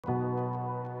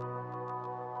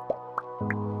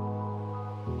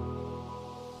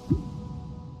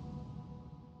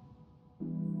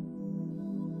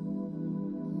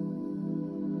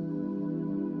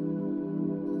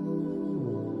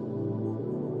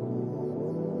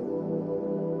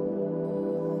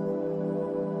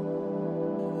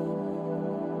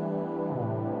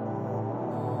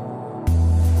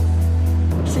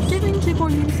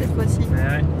cette fois-ci.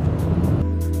 Ouais.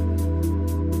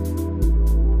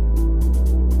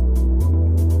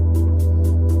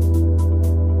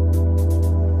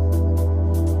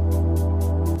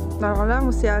 Alors là,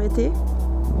 on s'est arrêté.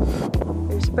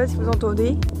 Et je sais pas si vous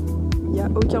entendez, il n'y a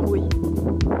aucun bruit.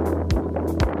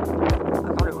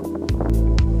 À part le vent.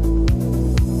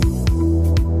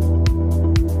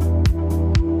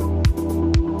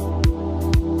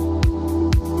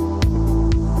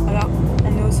 Voilà,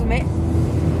 on est au sommet.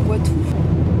 On voit tout.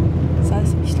 Ça,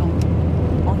 c'est l'Islande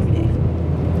en hiver.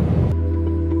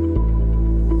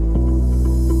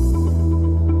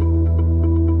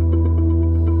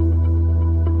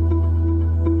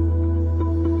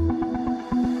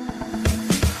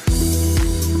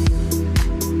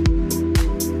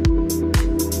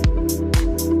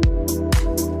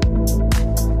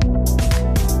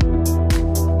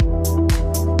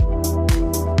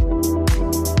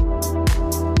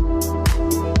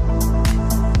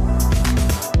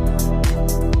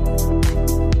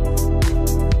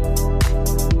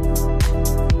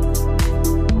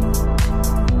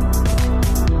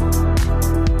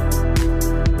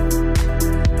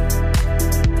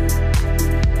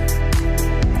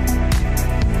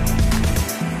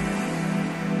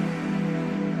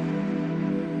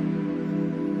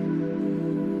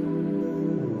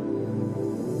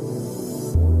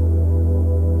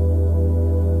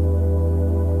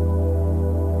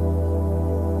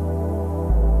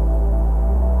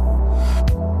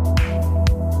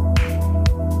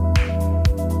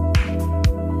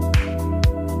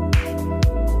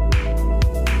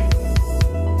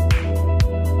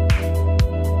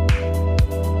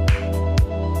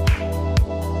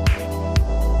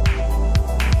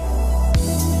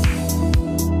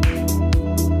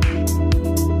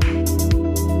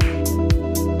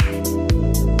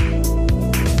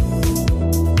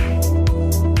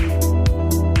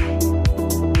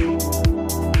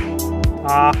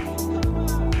 Ah.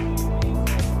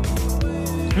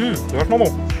 C'est vachement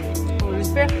bon.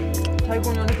 J'espère. Tu savez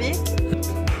combien on a payé?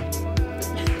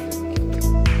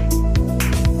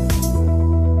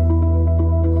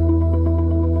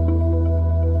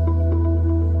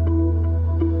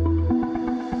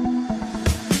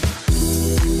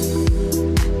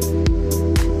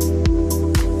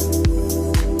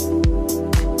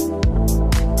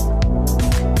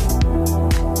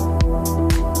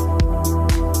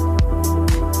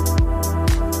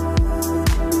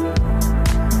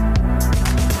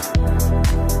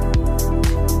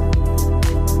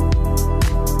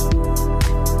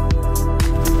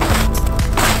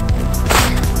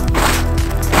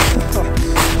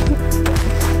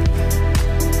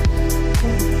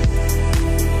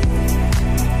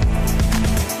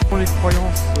 Les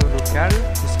croyances locales,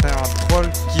 ce serait un troll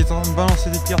qui est en train de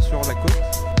balancer des pierres sur la côte,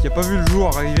 qui n'a pas vu le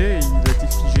jour arriver et il a été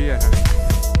figé à jamais.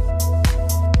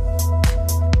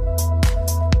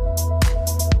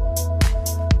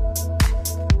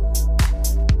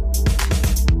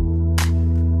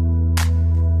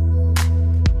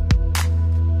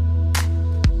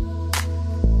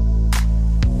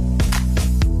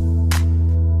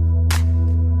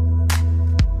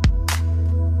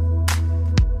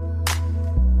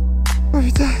 Oh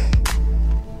putain,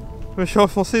 je me suis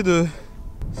enfoncé de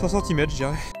 100 cm, je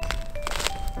dirais.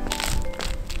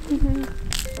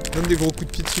 Donne des gros coups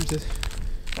de pied dessus peut-être.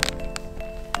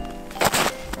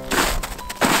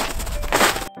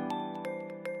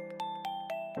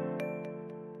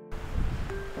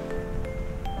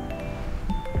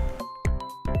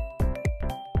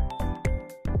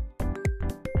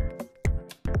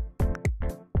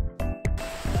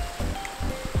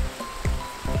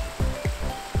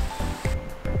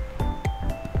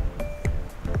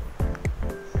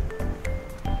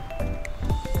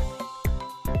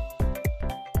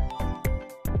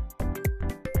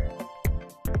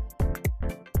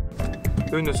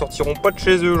 Eux ne sortiront pas de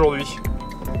chez eux aujourd'hui.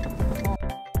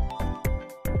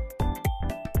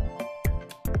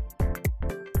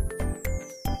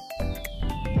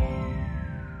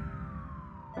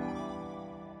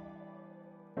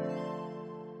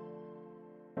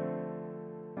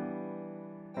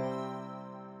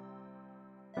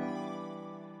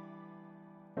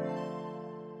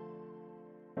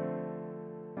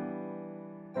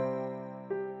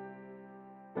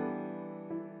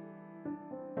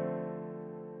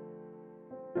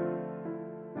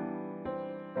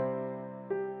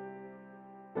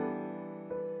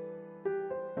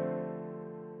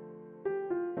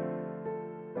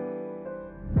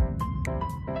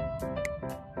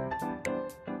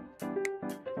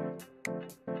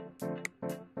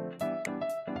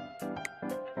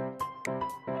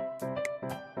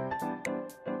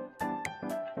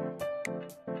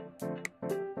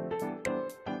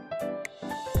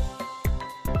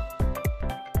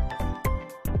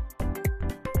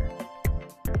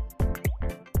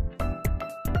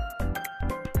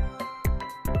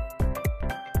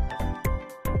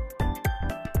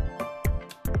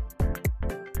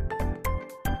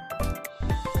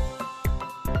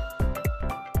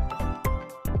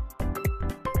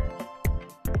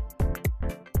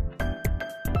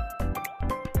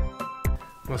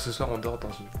 Moi ce soir on dort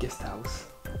dans une guest house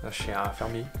chez un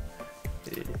fermier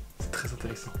et c'est très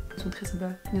intéressant. Ils sont très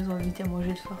sympas, ils nous ont invités à manger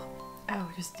le soir. Ah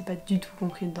je s'étais pas du tout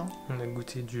compris dedans. On a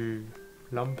goûté du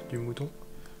lamb, du mouton,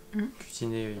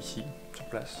 cuisiné ici, sur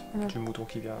place, du mouton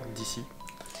qui vient d'ici.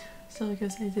 C'est vrai que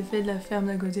ça a été fait de la ferme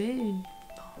d'à côté, et...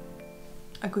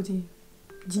 à côté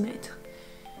 10 mètres.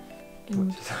 Et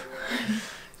ouais, c'est ça.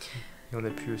 Et on a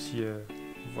pu aussi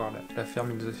voir la ferme,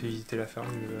 il nous a fait visiter la ferme,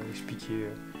 il nous a expliqué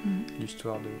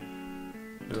l'histoire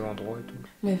de l'endroit et tout.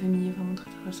 La famille est vraiment très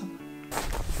très sympa.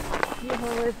 You've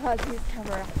always had this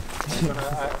camera.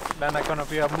 Then I'm gonna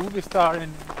be a movie star in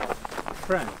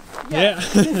France. Yeah.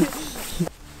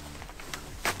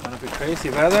 Gonna be crazy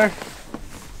weather.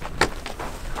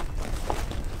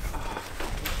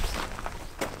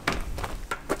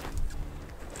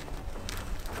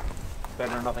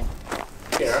 Better than nothing.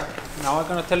 Here. Now I'm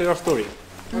gonna tell you a story.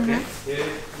 Okay.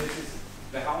 This is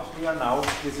the house we are now.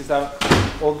 This is an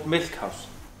old milk house.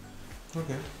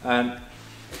 Okay. And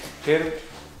here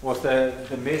was the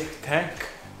milk tank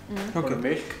for the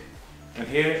milk. And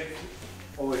here,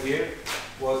 over here,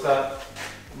 was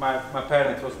my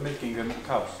parents was milking the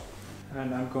cows.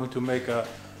 And I'm going to make a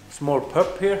small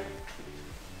pub here,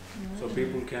 so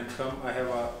people can come. I have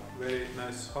a very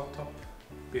nice hot tub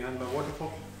behind my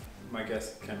waterfall. My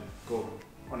guests can go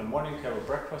on the morning, have a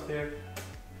breakfast here,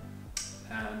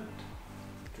 and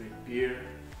drink beer.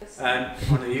 And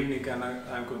on the evening,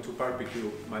 I'm going to barbecue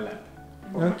my lamb.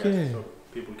 For my guests, so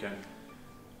people can.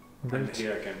 And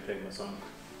here I can play my song,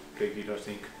 play guitar,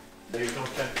 sing. You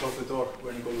can't close the door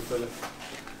when you go to the toilet.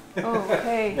 Oh,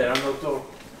 okay. There are no doors.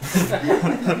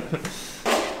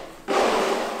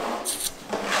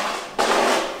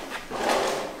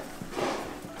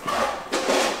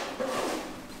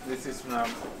 This is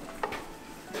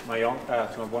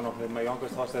one of my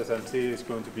youngest horses, and she is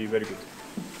going to be very good.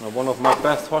 One of my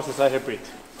best horses I have bred.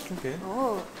 Okay.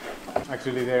 Oh.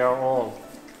 Actually, they are all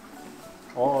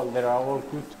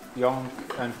good, young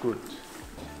and good.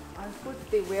 I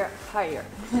thought they were higher.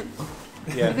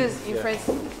 Yeah. Because in France,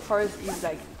 horse is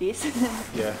like this.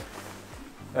 Yeah.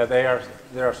 They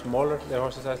are smaller. The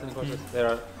horses, Icelandic horses. They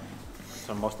are.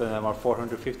 So most of them are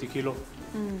 450 kilo.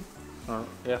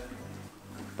 Yeah.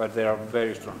 But they are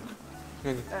very strong.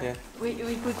 Yeah. We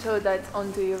could show that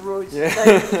on the roads. Yeah.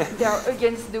 Like, they are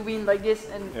against the wind like this,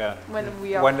 and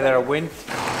when there are wind,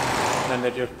 then they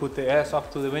just put the ass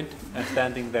up to the wind and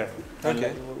standing there and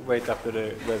wait after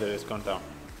the weather is gone down.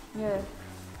 Yeah.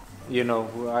 You know,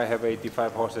 I have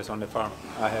 85 horses on the farm.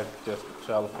 I have just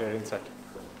 12 here inside,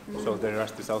 so the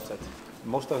rest is outside.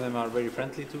 Most of them are very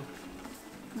friendly too,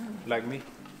 like me.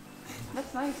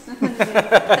 That's nice.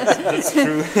 That's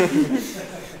true.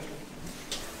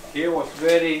 Here was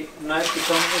very nice to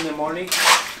come in the morning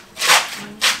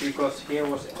because here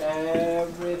was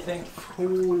everything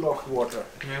full of water.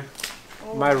 Yeah.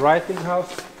 My writing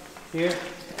house here,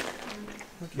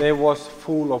 there was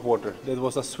full of water. There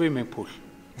was a swimming pool.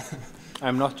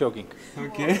 I'm not joking.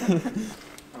 Okay.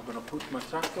 I'm gonna put my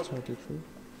tractor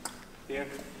here,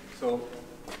 so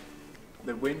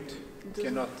the wind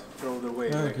cannot throw the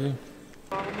way. Okay.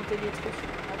 On va remonter les trucs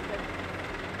après.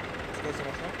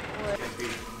 Can be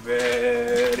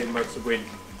very much wind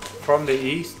from the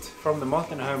east, from the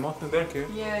mountain. I have a mountain there,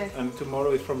 Yeah. and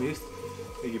tomorrow is from east.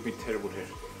 It will be terrible here.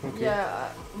 Okay.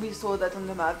 Yeah, we saw that on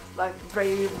the map, like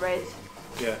very red.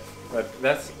 Yeah, but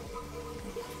that's,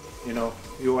 you know,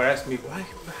 you were asking me,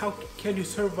 how can you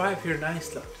survive here in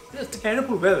Iceland? It's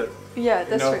terrible weather. Yeah,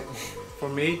 that's true. For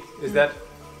me, is that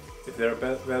if there are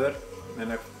bad weather,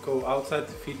 then I go outside,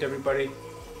 feed everybody,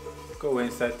 go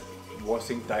inside,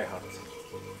 watching Die Hard,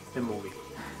 the movie.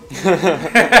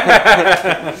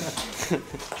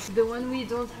 The one we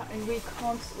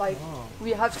can't, like,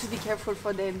 we have to be careful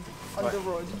for them on the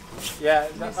road. Yeah,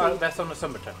 that's on the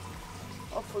summertime.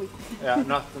 Hopefully. Yeah,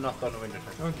 not on the winter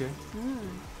time. Okay.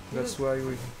 That's why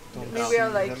we don't Maybe we are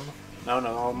like...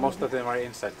 No, most of them are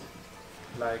inside.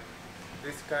 Like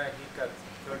this guy, he got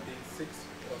 36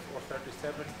 or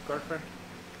 37 girlfriend.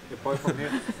 The boy from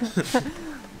here.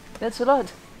 That's a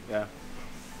lot. Yeah,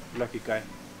 lucky guy.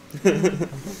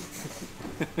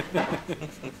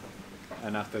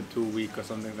 And after 2 weeks or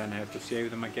something, then I have to shave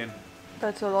them again.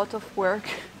 That's a lot of work.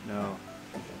 No,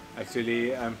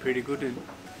 actually I'm pretty good in.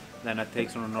 Then I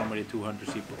take normally 200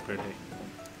 sheep per day.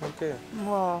 Okay.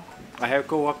 Wow. I have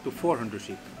go up to 400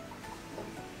 sheep.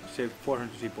 Shave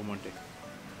 400 sheep on one day.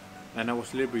 And I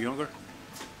was a little bit younger.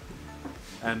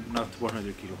 And not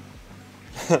 100 kilo.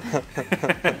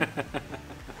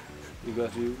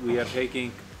 Because we are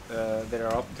taking,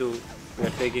 we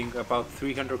are taking about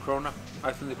 300 krona,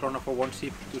 Icelandic krona for one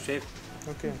sheep to shave.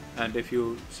 Okay. And if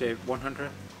you shave 100,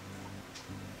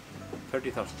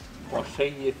 30,000. Hvað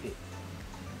segir þið?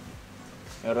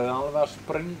 Eru þið alveg að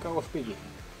springa og spiki?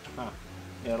 Eru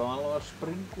þið alveg að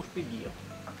springa og spiki?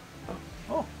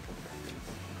 Oh.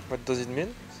 What does it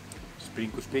mean?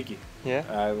 Spring og spiki? Yeah.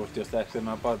 I was just asking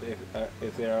about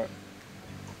if they are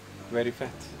very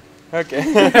fat. Okay.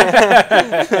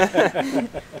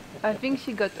 I think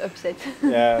she got upset.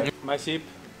 Yeah. My sheep,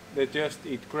 they just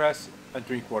eat grass and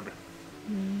drink water.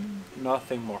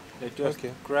 Nothing more. They just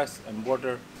grass and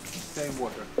water, same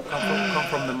water. Come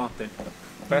from the mountain.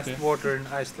 Best water in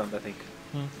Iceland, I think.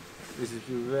 This is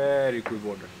very good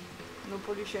water. No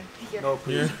pollution here. No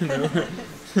pollution. No.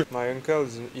 My uncle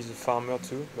is a farmer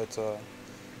too, but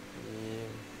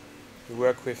he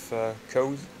works with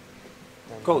cows.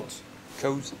 Goats.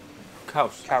 Cows.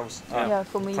 Cows. Cows. Yeah,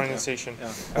 for me. Pronunciation.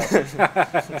 Yeah.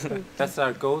 That's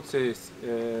our goats is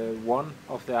one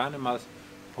of the animals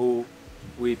who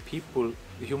we people,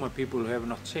 human people, have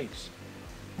not changed.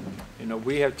 You know,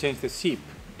 we have changed the sheep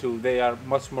to they are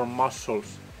much more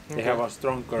muscles. They have a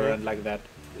stronger and like that.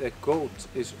 The goat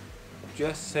is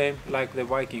just same like the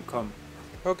Viking come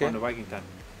on the Viking time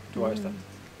to Iceland.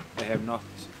 They have not.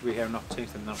 We have not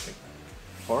changed nothing.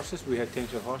 Horses, we have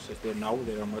changed the horses. They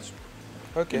are much.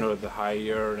 You know, the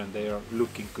higher and they are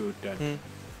looking good and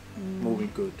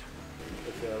moving good.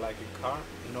 If they're like a car,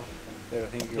 you know, they're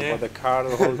thinking about the car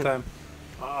the whole time.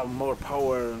 More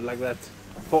power like that,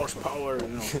 horsepower, you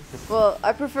know. Well,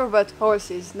 I prefer about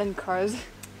horses than cars.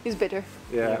 It's better.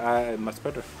 Yeah, much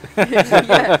better.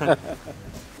 Yeah.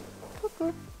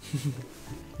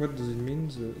 What does it mean,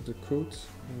 the quote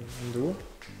on the wall?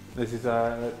 This is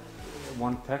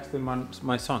one text in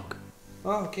my song.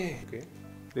 Oh, okay.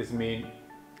 This means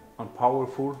on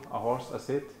powerful a horse I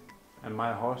sit, and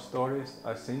my horse stories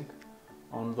I sing.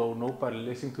 Although nobody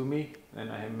listens to me, then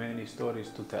I have many stories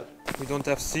to tell. We don't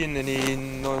have seen any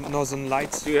northern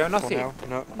lights. Do you have nothing?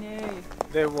 No.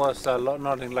 There was a lot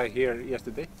northern light here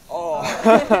yesterday. Oh.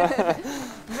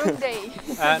 Good day.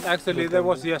 And actually there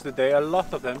was yesterday, a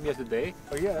lot of them yesterday.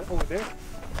 Oh yeah, over there.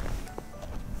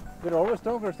 They're always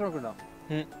stronger and stronger now.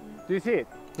 Do you see it?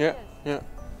 Yeah. Yeah.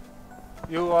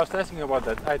 You was asking about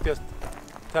that. I just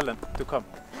tell them to come.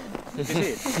 You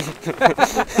see it?